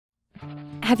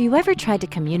Have you ever tried to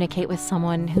communicate with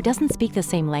someone who doesn't speak the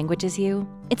same language as you?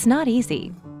 It's not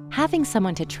easy. Having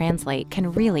someone to translate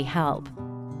can really help.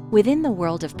 Within the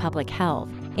world of public health,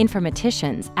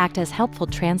 informaticians act as helpful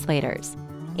translators.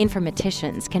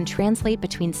 Informaticians can translate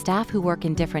between staff who work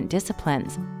in different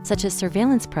disciplines, such as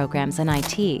surveillance programs and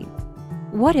IT.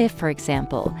 What if, for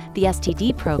example, the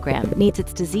STD program needs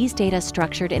its disease data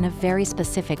structured in a very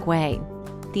specific way?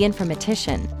 The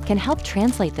informatician can help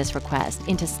translate this request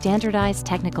into standardized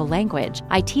technical language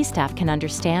IT staff can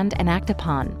understand and act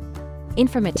upon.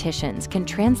 Informaticians can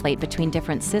translate between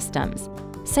different systems.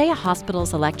 Say a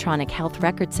hospital's electronic health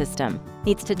record system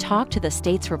needs to talk to the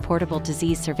state's reportable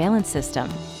disease surveillance system.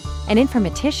 An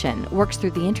informatician works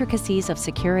through the intricacies of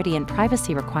security and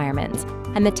privacy requirements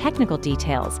and the technical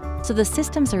details so the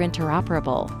systems are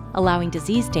interoperable, allowing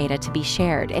disease data to be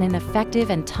shared in an effective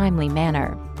and timely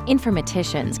manner.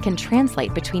 Informaticians can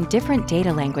translate between different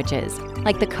data languages,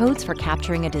 like the codes for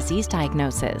capturing a disease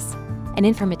diagnosis. An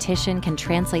informatician can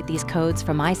translate these codes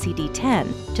from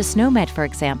ICD-10 to SNOMED, for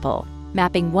example,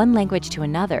 mapping one language to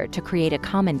another to create a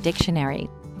common dictionary.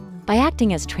 By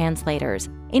acting as translators,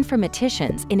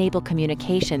 informaticians enable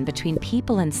communication between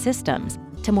people and systems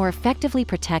to more effectively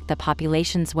protect the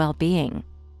population's well-being.